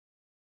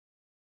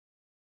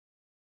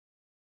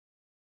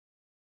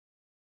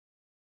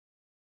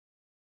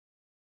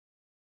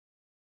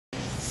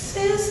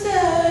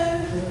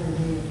Sister,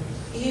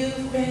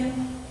 you've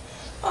been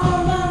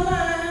on my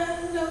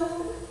mind,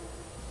 oh,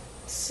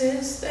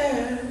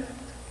 sister.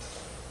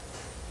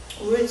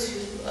 We're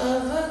two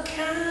of a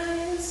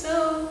kind,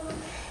 so,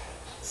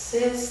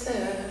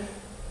 sister.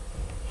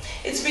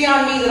 It's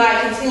beyond me that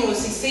I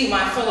continuously see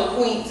my fellow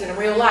queens in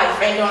real life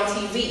and on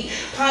TV,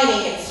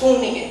 pining and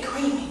swooning and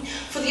creaming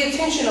for the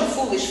attention of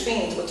foolish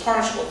fiends with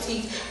tarnishable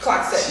teeth,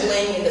 clocks that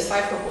bling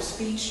indecipherable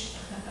speech.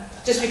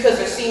 Just because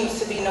there seems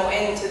to be no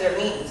end to their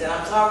means, and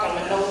I'm talking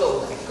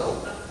Manolo and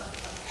gold.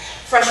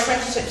 Fresh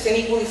French tips and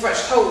equally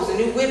fresh toes, a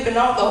new whip and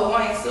all the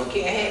Hawaiian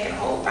silky and hair can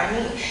hold. I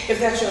mean, if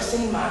that's your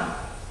scene, mom,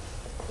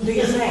 do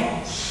your thing.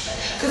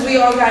 Because we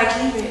all gotta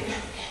keep it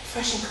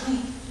fresh and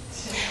clean.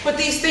 But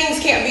these things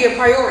can't be a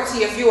priority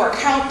if your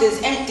account is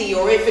empty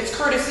or if it's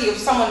courtesy of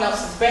someone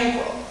else's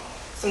bankroll.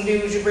 Some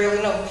dudes you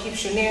barely know who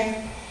keeps you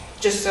near,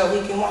 just so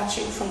he can watch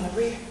you from the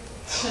rear.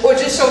 Or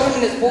just so him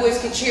and his boys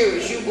can cheer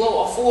as you blow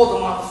off four of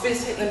them while the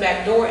fist hitting the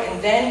back door,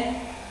 and then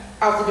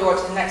out the door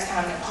to the next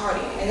time they're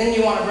partying. And then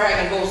you want to brag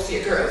and boast to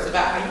your girls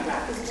about how you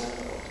rock his world.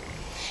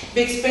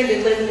 Big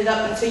spending, living it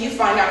up until you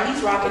find out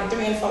he's rocking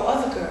 3 and 4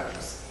 other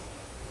girls.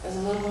 There's a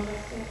little one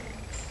right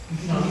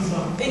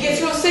there. It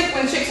gets real sick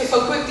when chicks are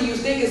so quick to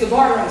use dick as a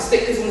bartering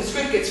stick, because when the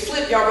script gets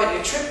flipped, y'all ready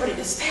to trip, ready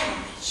to stab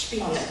a bitch. Be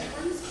on that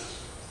crazy.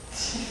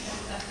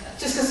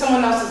 Just because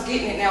someone else is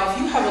getting it. Now, if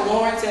you have a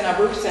Lawrence and a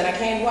Bruce and a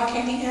Candy, why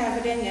can't he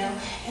have it in now,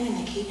 and a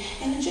Nikki,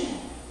 and a Jen?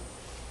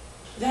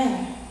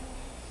 Then,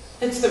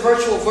 it's the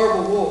virtual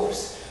verbal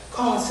wars,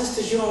 calling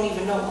sisters you don't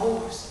even know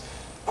whores,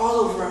 all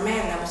over a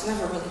man that was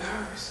never really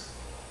hers,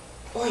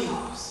 or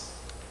yours.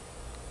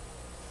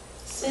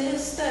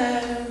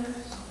 Sister,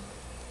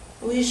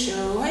 we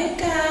sure ain't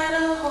got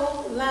a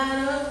whole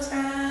lot of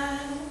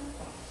time.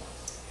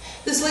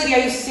 This lady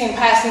I used to see in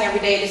passing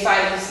every day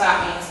decided to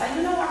stop me and say,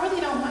 you know, I really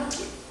don't like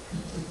you.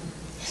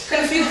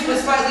 Confused but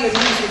slightly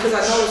amused because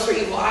I noticed her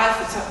evil eye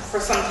for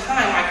some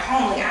time, I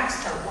calmly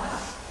asked her why.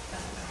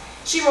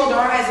 She rolled her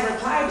eyes and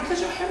replied,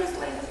 because your hair is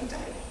late every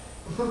day.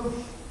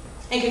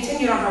 And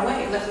continued on her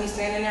way, left me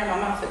standing there, my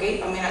mouth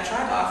agape. I mean, I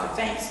tried to offer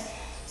thanks,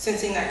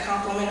 sensing that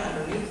compliment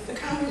underneath the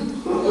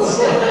comment.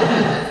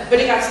 But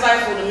it got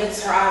stifled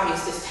amidst her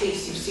obvious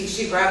distaste. You see,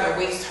 she'd rather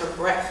waste her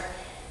breath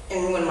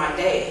and ruin my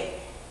day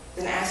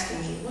than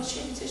asking me, what's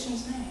your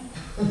beautician's name?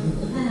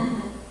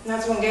 And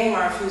that's one game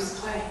I refused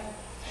to play.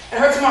 It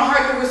hurts my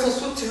heart that we're so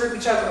swift to rip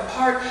each other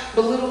apart,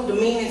 belittle,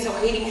 demean until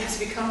hating has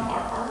become our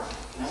art.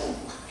 No.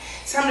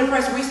 It's time to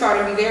press restart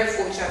and be there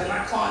for each other,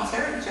 not claw and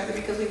tear at each other,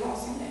 because we've all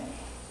seen it.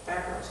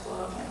 Bad Girls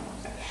Club, and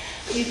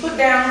but you put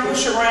down,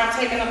 push around,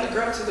 taking up the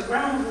girl to the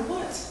ground for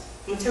what?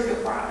 Material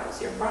prize,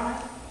 your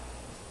bride?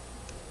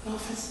 No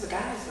offense to the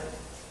guys, but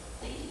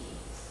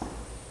ladies,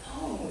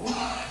 no.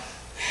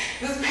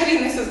 This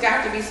pettiness has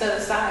got to be set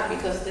aside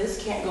because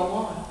this can't go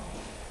on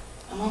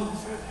a moment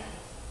further.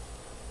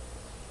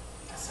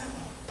 That's that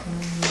one.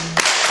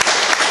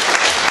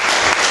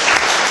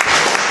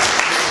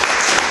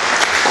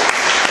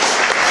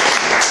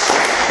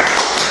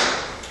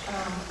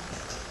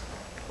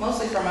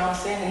 Mostly for my own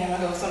sanity, I'm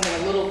going to go with something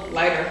a little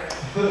lighter.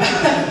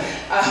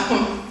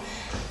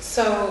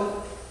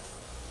 So,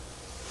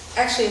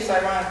 actually, it's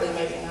ironically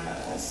maybe not.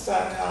 It's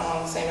kind of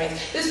on the same range.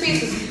 This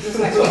next piece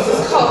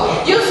is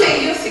called, you'll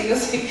see.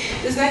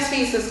 This next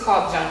piece is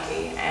called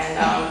Junkie,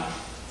 and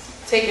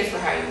take it for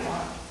how you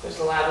want. There's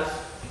a lot of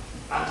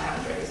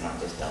entendres, not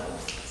just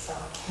doubles. So,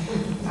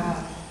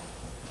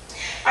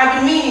 I've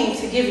been meaning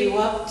to give you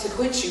up, to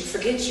quit you,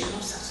 forget you,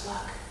 no such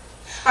luck.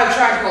 I've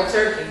tried cold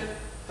turkey.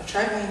 I've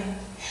tried waiting.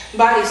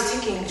 Body's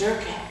ticking and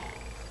jerking.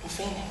 I'm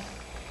fainting.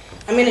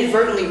 I'm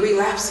inadvertently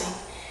relapsing,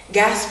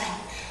 gasping,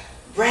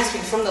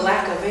 grasping from the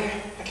lack of air.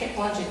 I kept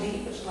plunging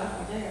deep, but you left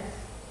me there.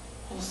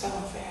 It was so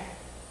unfair.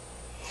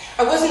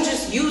 I wasn't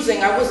just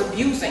using, I was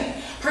abusing,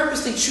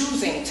 purposely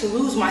choosing to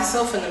lose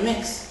myself in the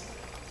mix.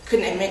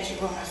 Couldn't admit you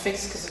were my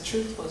fix because the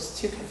truth was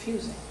too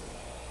confusing.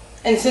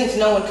 And since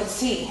no one could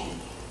see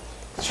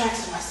the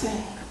tracks of my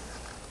sin,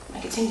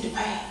 I continued to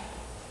pay.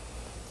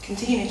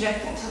 Continued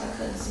injecting until I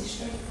couldn't see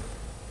straight.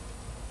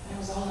 And it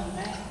was all in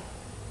vain.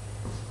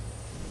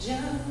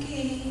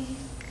 Junkie,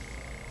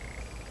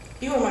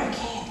 you were my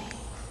candy,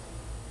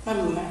 my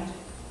blue magic.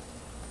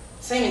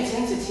 Same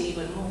intensity,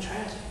 but more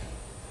tragic.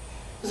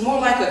 It was more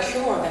like a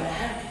cure than a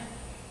habit.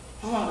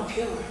 No longer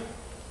pure,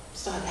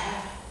 still had to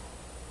have it.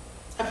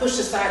 I pushed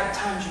aside the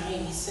times you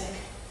made me sick,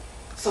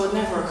 so it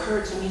never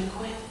occurred to me to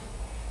quit.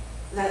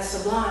 That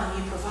sublime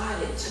you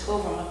provided took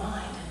over my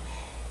mind,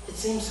 and it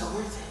seemed so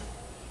worth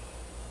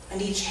it.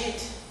 And each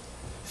hit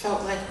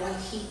felt like white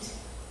heat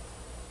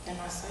in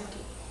my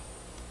psyche.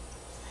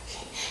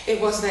 It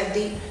was that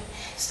deep,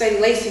 steady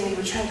lacing me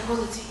with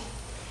tranquility.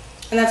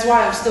 And that's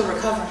why I'm still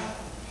recovering.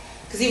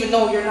 Because even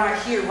though you're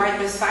not here right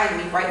beside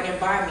me, right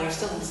nearby me, you're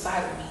still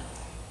inside of me,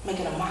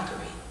 making a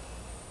mockery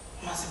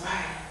of my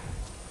sobriety.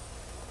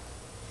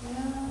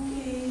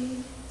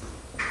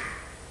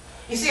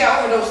 You see, I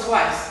overdosed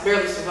twice,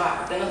 barely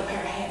survived. Another pair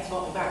of hands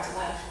brought me back to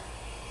life.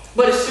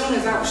 But as soon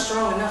as I was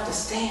strong enough to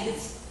stand,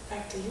 it's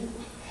back to you,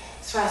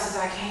 as fast as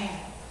I can.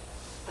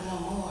 but no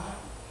more.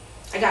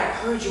 I gotta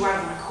purge you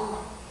out of my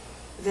core.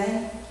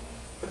 Then,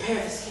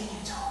 repair the skin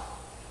you tore.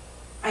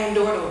 I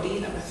endured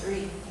OD number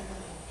 3.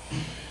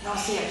 Now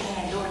see, I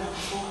can't endure number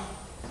 4.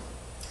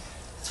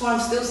 That's why I'm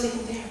still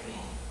seeking therapy.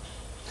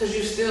 Because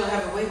you still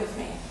have a way with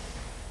me.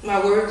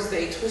 My words,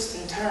 they twist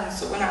and turn,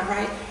 so when I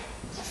write,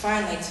 I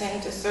find they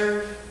tend to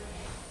serve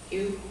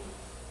you.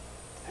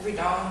 Every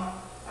dawn,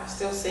 I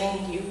still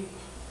sing you.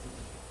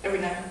 Every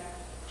night,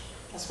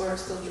 I swear I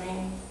still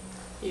dream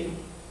you.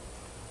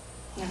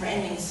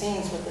 Never-ending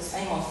scenes with the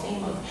same old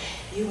theme of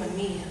you and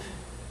me,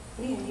 of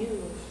me and you,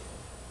 of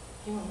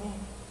you and me.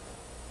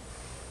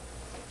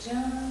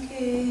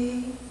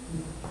 Junkie.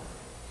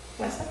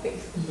 What's that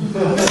piece?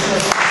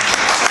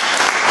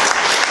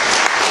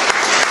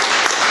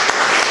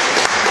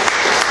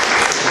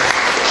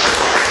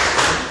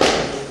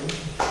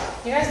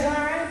 You guys doing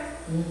all right?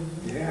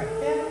 Yeah.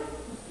 Yeah?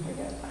 You're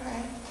good? All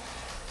right.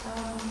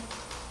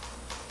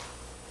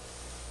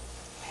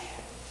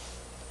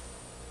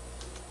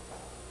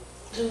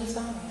 Doing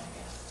something, I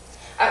guess.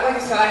 Like I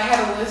said, I had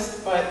a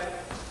list, but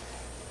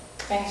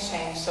things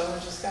changed, so we're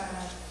just gonna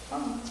have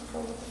fun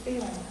for the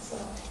feeling. So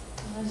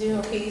I'm gonna do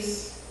a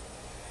piece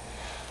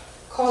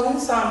called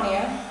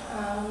Insomnia.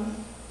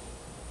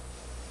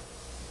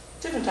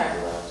 Different type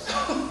of love.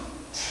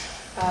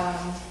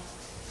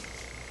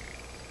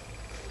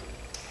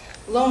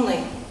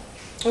 Lonely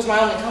was my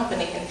only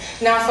company, and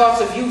now thoughts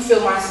of you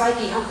fill my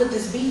psyche. How could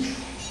this be?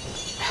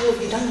 What the hell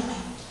have you done to me?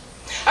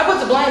 I put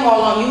the blame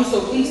all on you,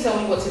 so please tell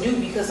me what to do,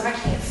 because I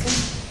can't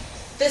sleep.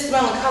 This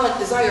melancholic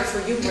desire for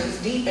you runs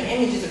deep, and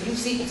images of you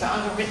seep into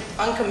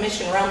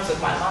uncommissioned realms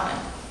of my mind.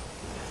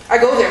 I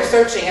go there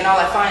searching, and all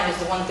I find is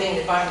the one thing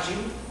that binds you,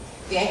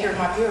 the anchor of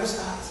my purest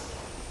thoughts.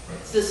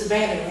 It's this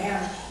abandoned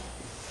reality.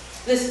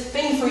 This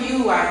thing for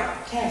you I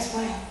can't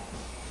explain.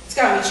 It's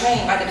got me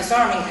chained like a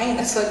disarming pain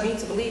that's led me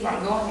to believe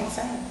I'm going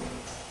insane.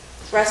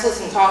 Restless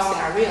and tossing,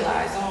 I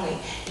realize only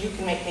you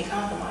can make me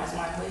compromise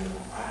my will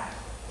and pride.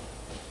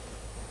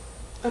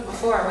 But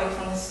before I wake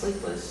from this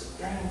sleepless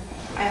dream,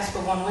 I ask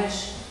for one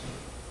wish,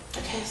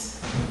 a kiss.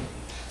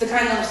 The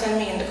kind that will send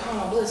me into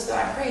carnal bliss, that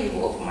I pray you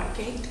will open my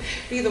gate,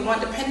 be the one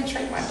to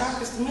penetrate my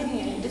darkest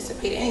dominion and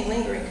dissipate any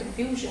lingering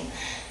confusion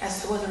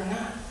as to whether or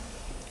not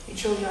you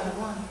truly are the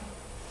one.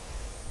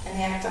 In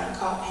the act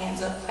uncaught,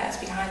 hands up,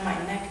 clasped behind my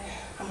neck,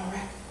 I'm a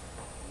wreck.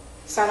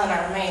 Silent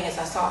I remain as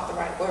I sought the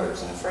right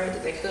words and afraid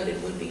that they could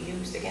and would be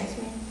used against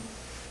me.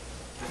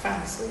 I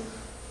finally sleep.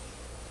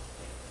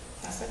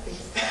 That's that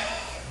piece.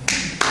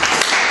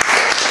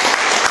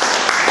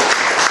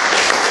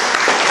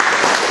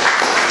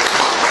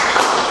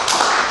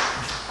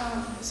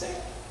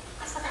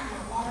 I forgot my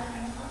water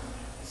in the cup.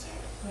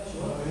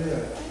 Oh,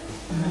 yeah.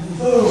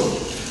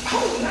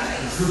 Oh,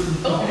 nice.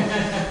 Oh,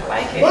 I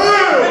like it.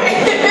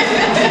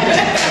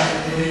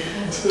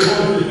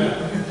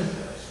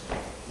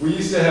 We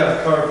used to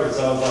have carpets.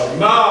 I was like,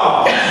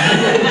 nah.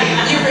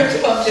 You ripped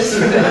them up just for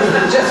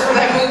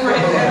that move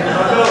right there. I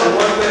know,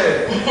 one day.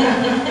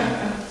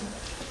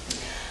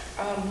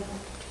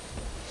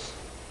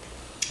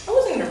 I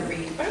wasn't gonna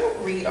read, but I don't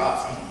read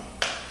often.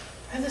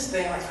 I have this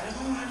thing like I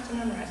don't have to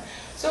memorize.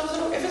 So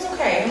if it's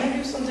okay, I'm gonna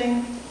do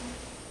something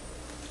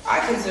I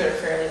consider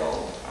fairly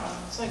old.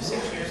 It's like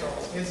 6 years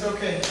old. It's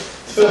okay.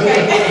 It's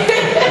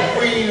okay.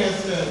 Reading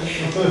is good.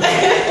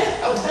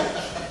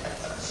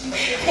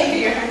 Thank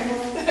you, Your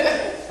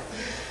Highness.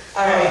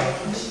 All right.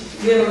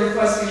 We have a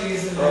request for you to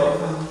use the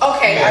microphone.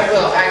 Okay, I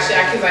will actually,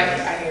 because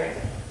I hear it.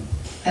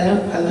 Hello,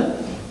 hello.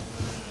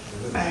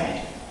 All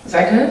right. Is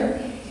that good?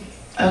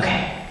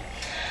 Okay.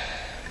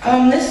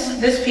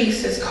 This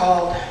piece is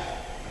called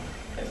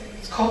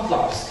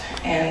Lost,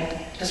 and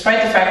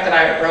despite the fact that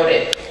I wrote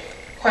it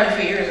quite a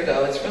few years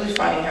ago, it's really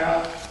funny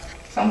how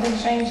some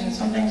things change and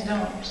some things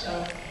don't.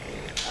 So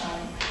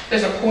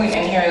there's a point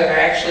in here that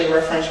I actually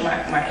referenced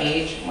my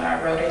age when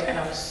I wrote it, and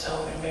I was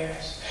so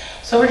embarrassed.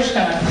 So we're just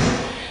gonna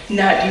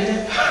not do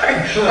that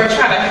part or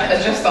try to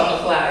adjust on the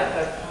fly.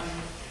 But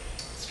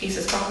this piece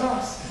is called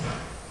Lost.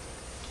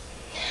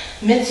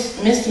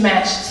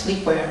 Mismatched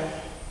sleepwear.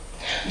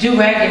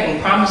 Do-rag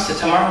giving promise to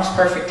tomorrow's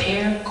perfect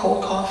hair,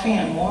 cold coffee,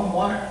 and warm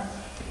water.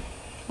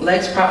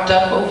 Legs propped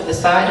up over the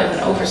side of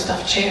an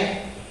overstuffed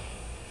chair.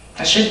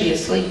 I should be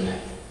asleep.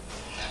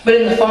 But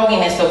in the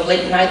fogginess of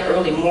late night,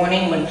 early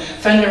morning, when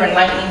thunder and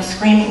lightning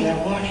screaming their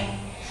warning,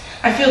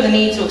 I feel the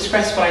need to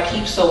express what I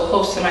keep so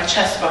close to my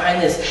chest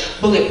behind this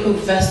bulletproof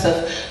vest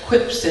of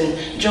quips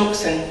and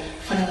jokes and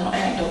funny little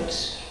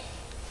anecdotes.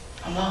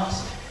 I'm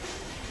lost.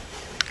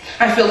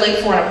 I feel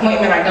late for an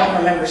appointment I don't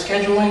remember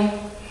scheduling.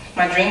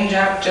 My dream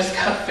job just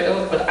got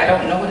filled, but I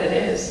don't know what it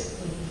is.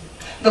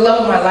 The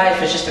love of my life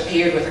has just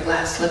appeared with a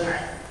glass slipper,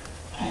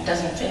 and it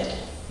doesn't fit.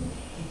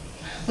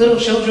 Little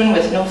children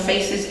with no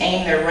faces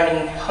aim their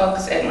running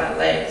hugs at my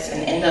legs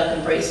and end up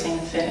embracing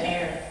thin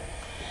air.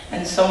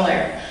 And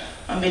somewhere,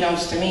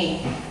 unbeknownst to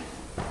me,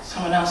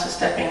 someone else is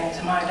stepping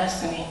into my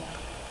destiny.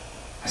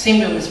 I seem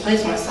to have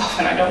misplaced myself,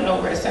 and I don't know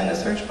where to send the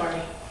search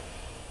party.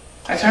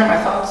 I turn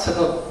my thoughts to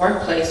the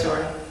workplace,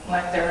 or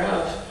lack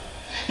thereof.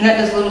 and that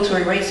does little to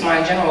erase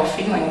my general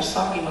feeling of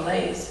soggy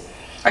malaise.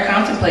 I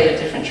contemplate a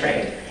different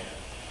trade,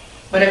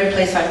 but every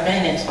place I've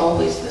been, it's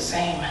always the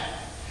same.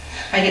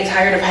 I get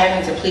tired of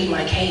having to plead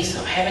my case,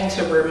 of having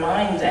to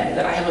remind them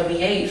that I have a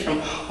BA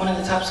from one of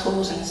the top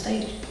schools in the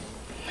state.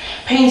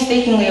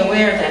 Painstakingly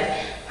aware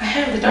that I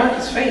have the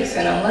darkest face,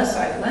 and unless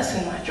I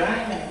lessen my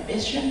drive and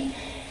ambition,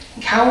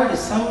 and cower to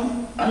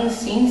some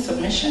unseen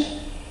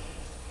submission,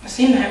 I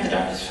seem to have the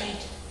darkest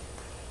fate.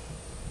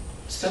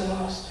 Still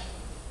lost.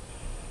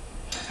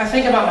 I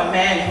think about my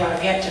man who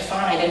I've yet to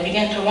find and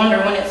begin to wonder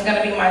when it's going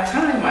to be my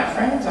time. My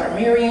friends are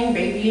marrying,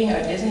 babying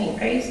at a dizzying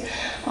pace.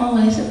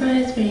 Always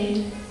surprise,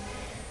 babe.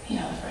 You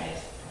know the phrase.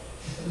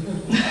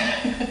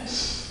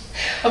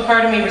 A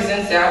part of me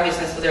resents the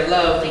obviousness of their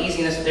love, the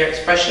easiness of their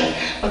expression,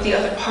 but the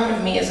other part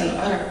of me is in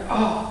utter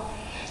awe.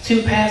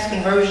 Two paths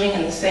converging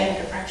in the same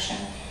direction,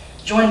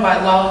 joined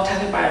by law,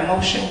 tethered by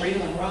emotion,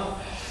 real and raw.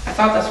 I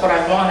thought that's what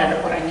I wanted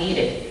or what I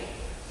needed.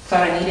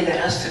 Thought I needed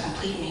that us to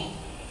complete me,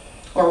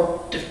 or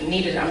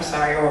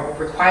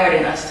required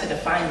in us to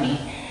define me.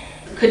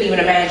 Couldn't even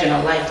imagine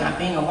a life not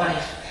being a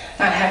wife,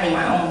 not having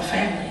my own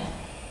family,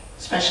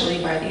 especially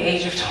by the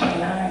age of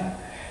 29.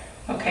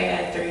 Okay, I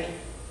had 3.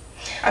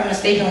 I've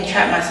mistakenly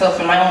trapped myself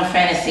in my own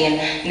fantasy,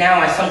 and now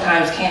I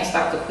sometimes can't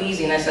stop the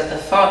queasiness at the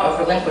thought of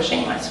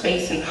relinquishing my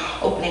space and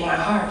opening my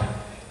heart.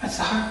 That's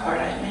the hard part,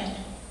 I admit.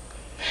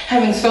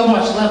 Having so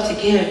much love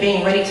to give,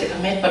 being ready to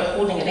commit, but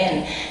holding it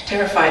in,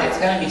 terrified it's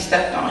going to be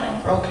stepped on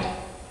and broken.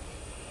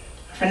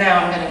 For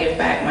now, I'm going to give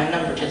back my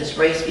number to this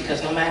race,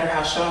 because no matter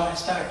how strong I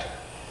start,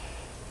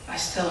 I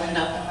still end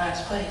up in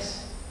last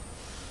place.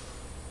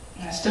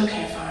 And I still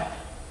can't find it.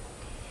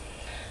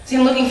 See,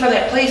 I'm looking for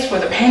that place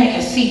where the panic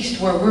has ceased,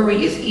 where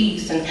worry is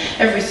eased, and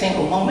every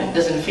single moment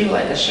doesn't feel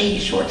like a shady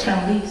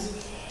short-term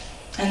lease.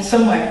 And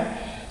somewhere,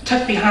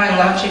 tucked behind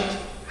logic,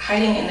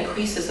 hiding in the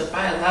creases of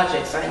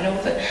biologics, I know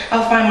that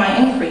I'll find my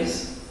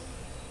increase.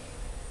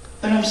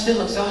 But I'm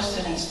still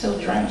exhausted and still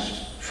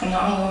drenched from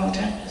the ongoing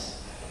tempest.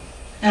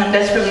 And I'm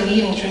desperately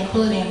needing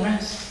tranquility and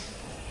rest.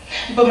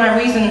 But my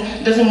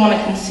reason doesn't want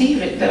to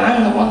conceive it, that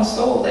I'm the one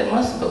soul that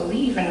must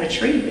believe and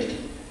retrieve it.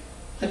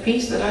 The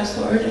peace that I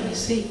so urgently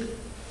seek.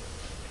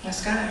 The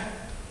sky,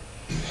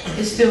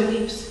 it still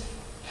weeps.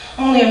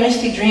 Only a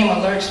misty dream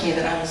alerts me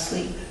that I'm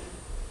asleep.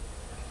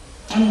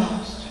 I'm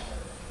lost.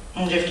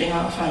 I'm drifting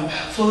off. I'm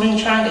floating,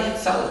 trying to hit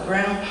solid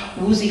ground,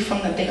 woozy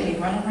from the daily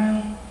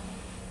runaround,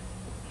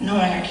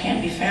 knowing I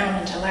can't be found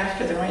until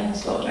after the rain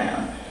slows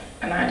down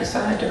and I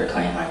decide to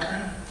reclaim my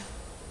crown.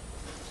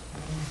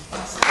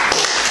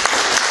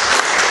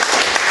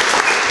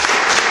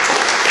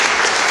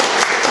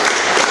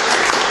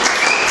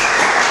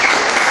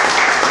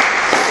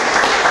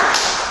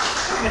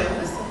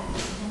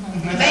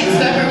 Thanks,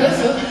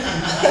 Melissa.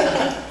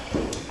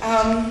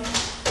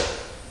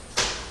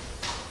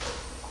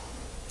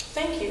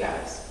 Thank you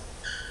guys.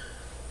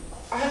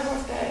 I had a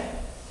rough day,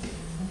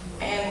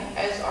 and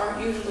as art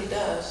usually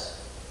does,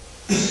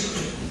 I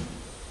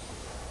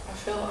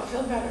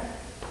feel better.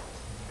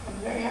 I'm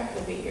very happy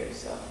to be here.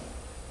 So,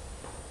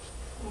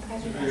 I'm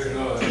glad you guys.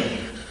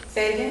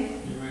 Say it again.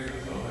 You made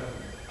us all happy.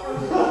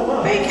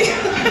 Oh, thank you.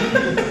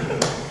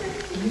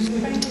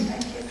 Thank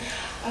you.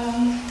 I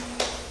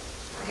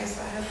guess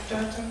I have to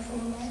turn for a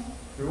moment.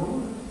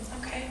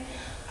 Okay.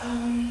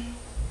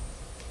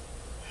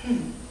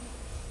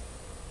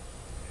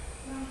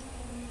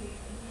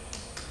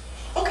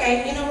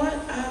 Okay, you know what?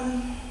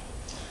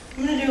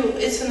 I'm gonna do,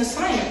 it's an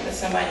assignment that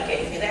somebody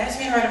gave me. They asked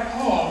me to write a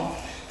poem.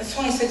 It's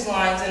 26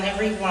 lines, and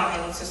every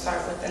line needs to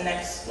start with the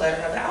next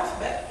letter of the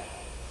alphabet.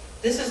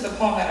 This is the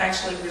poem that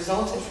actually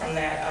resulted from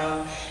that.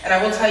 And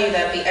I will tell you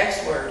that the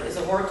X word is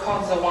a word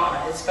called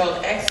Zawana. It's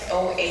spelled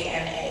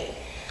Xoana.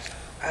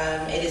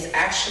 It is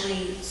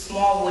actually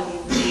small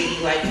wooden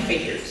deity-like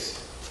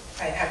figures.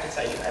 I have to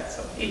tell you that,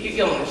 so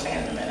you'll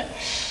understand in a minute.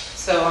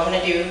 So I'm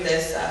gonna do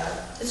this,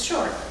 it's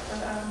short,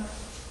 but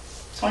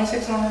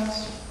 26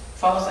 lines,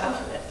 follows the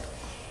alphabet.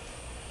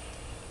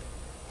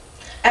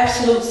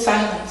 Absolute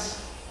silence,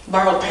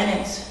 borrowed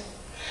penance,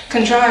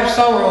 contrived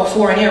sorrow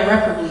for an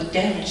irreparably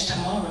damaged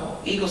tomorrow.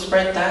 Eagle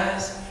spread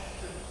thighs,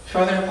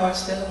 further apart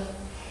still,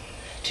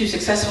 to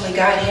successfully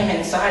guide him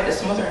inside to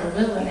smother her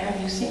will. And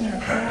have you seen her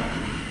cry?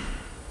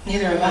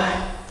 Neither have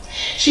I.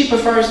 She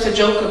prefers to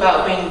joke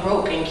about being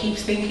broke and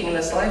keeps thinking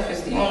this life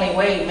is the only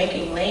way,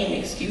 making lame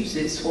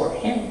excuses for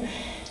him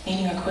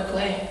needing a quick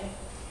lay.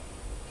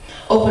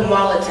 Open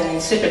wallets and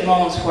insipid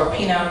moans for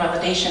penile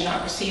validation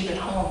not received at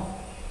home.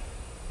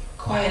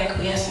 Quiet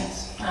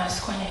acquiescence, eyes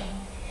squinted.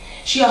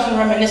 She often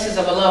reminisces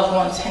of a love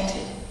once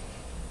hinted,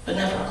 but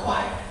never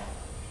acquired.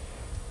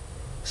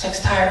 Sex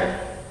tired,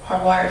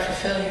 hardwired for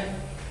failure.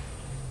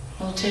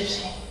 A little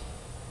tipsy,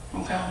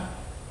 I'm gone.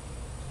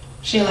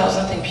 She allows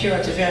nothing pure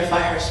to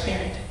verify her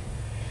spirit,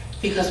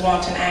 because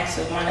wanton acts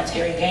of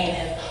monetary gain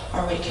have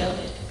already killed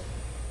it.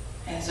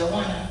 And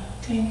Zawana,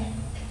 ding.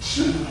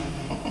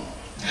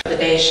 The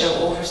days shall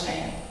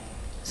overstand,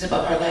 zip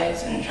up her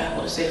legs and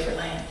travel to safer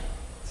land.